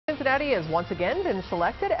Cincinnati has once again been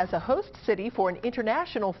selected as a host city for an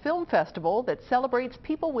international film festival that celebrates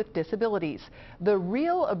people with disabilities. The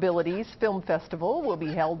ReelAbilities Film Festival will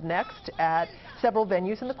be held next at several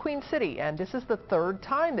venues in the Queen City, and this is the third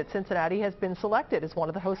time that Cincinnati has been selected as one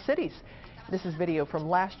of the host cities. This is video from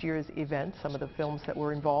last year's event, some of the films that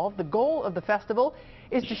were involved. The goal of the festival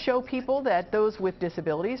is to show people that those with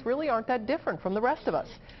disabilities really aren't that different from the rest of us.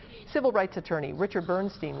 Civil rights attorney Richard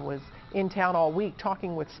Bernstein was in town all week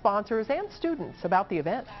talking with sponsors and students about the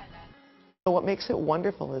event. What makes it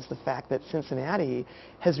wonderful is the fact that Cincinnati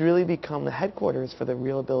has really become the headquarters for the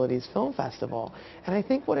ReelAbilities Film Festival. And I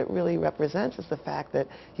think what it really represents is the fact that,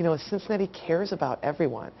 Cincinnati cares about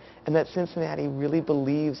everyone and that Cincinnati really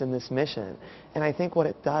believes in this mission. And I think what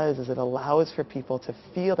it does is it allows for people to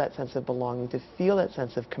feel that sense of belonging, to feel that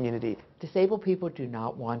sense of community. Disabled people do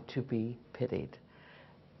not want to be pitied.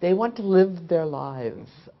 They want to live their lives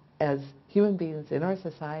as human beings in our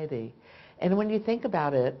society. And when you think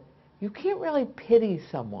about it, you can't really pity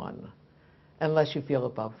someone unless you feel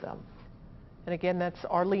above them. And again, that's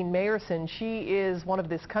Arlene Mayerson. She is one of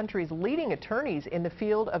this country's leading attorneys in the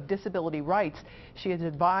field of disability rights. She has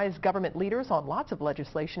advised government leaders on lots of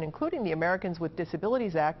legislation, including the Americans with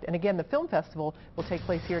Disabilities Act. And again, the film festival will take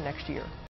place here next year.